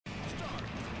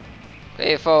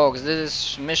Hey folks,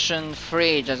 this is mission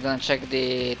 3, just gonna check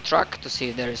the truck to see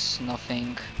if there's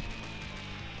nothing,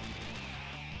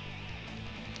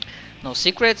 no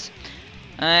secrets.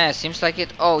 Seems like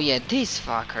it. Oh yeah, these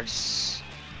fuckers.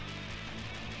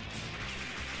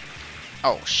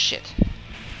 Oh shit.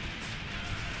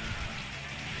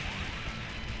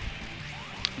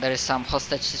 There is some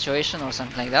hostage situation or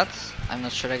something like that, I'm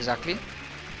not sure exactly.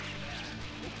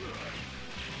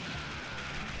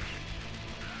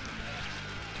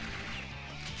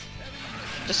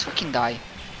 Just fucking die.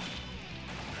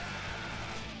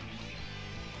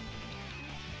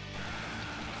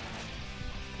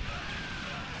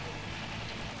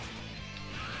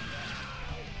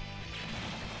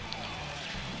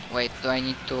 Wait, do I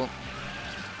need to...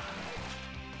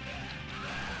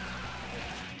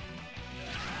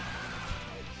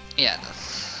 Yeah,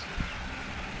 that's...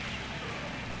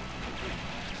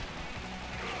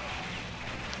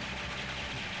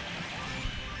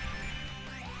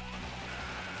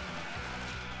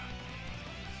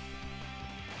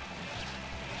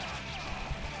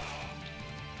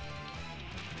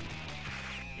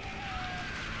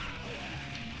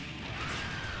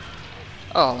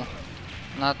 Oh,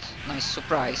 not nice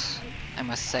surprise, I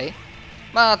must say.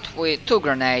 But with 2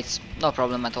 grenades, no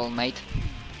problem at all, mate.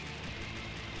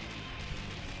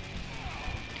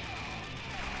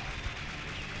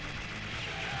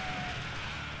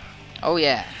 Oh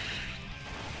yeah.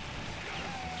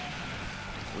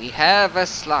 We have a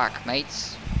Slug,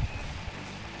 mates.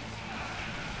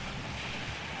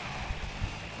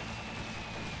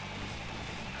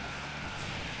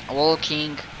 A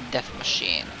walking death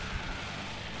machine.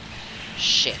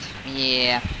 Shit,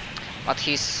 yeah. But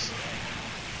he's...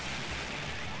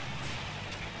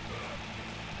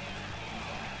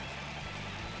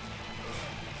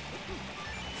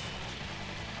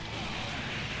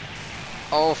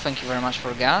 Oh, thank you very much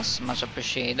for gas, much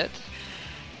appreciated.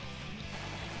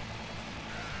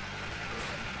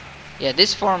 Yeah,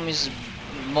 this form is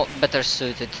better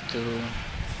suited to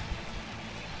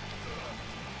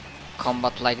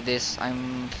combat like this, I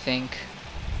think.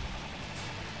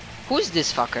 Who is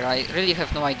this fucker? I really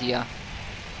have no idea.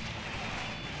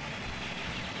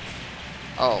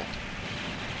 Oh,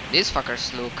 these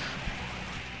fuckers look...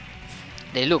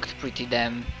 They looked pretty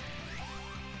damn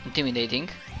intimidating.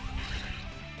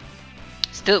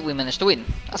 Still, we managed to win,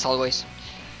 as always.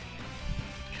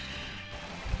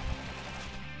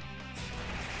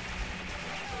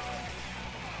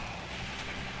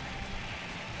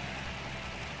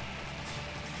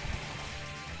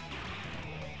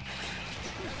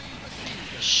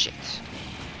 Shit.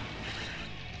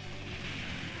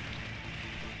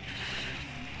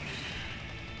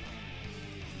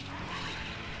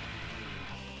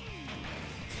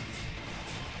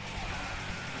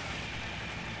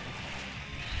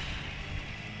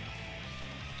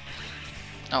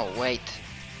 Oh wait.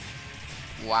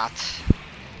 What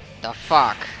the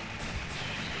fuck?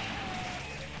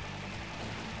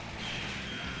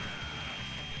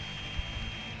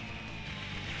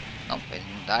 Nope, I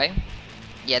didn't die.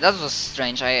 Yeah, that was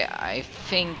strange. I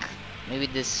think maybe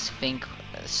this thing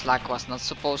Slug was not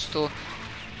supposed to.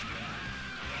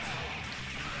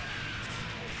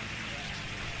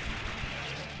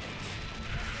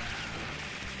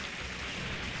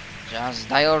 Just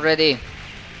die already.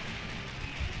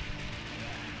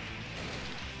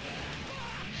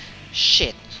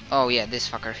 Shit. Oh yeah, this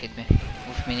fucker hit me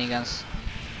with miniguns.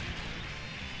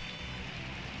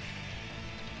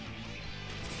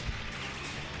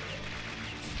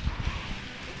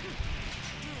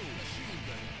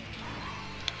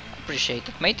 Appreciate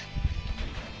it, mate.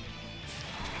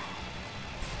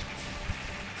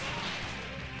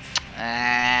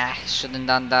 Shouldn't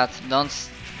done that. Don't.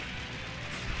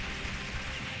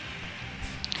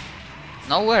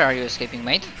 No, where are you escaping,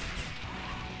 mate?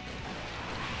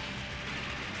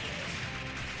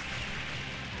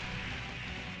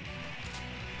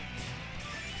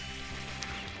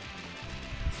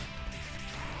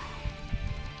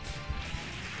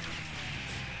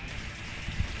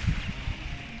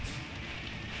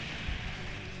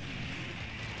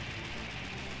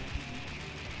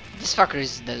 This fucker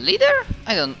is the leader?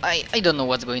 I don't know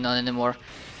what's going on anymore.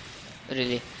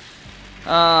 Really.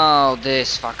 Oh,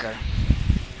 this fucker.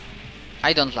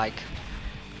 I don't like.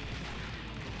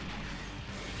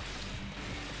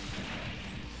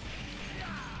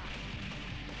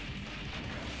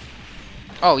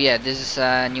 Oh yeah, this is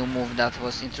a new move that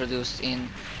was introduced in...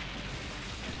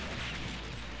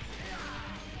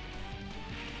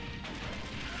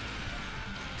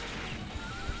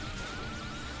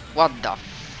 What the f...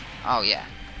 Oh yeah.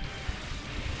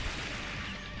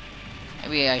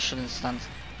 Maybe I shouldn't stand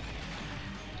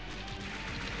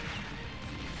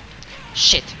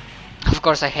Shit! Of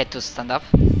course I had to stand up.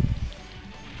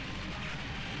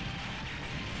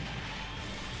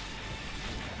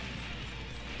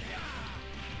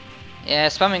 Yeah,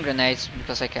 spamming grenades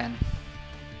because I can.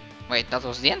 Wait, that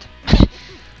was the end?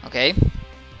 Okay.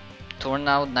 Turned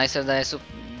out nicer than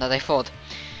I thought.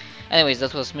 Anyways,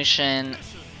 that was mission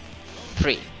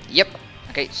 3. Yep.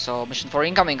 Okay, so mission 4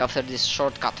 incoming after this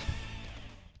shortcut.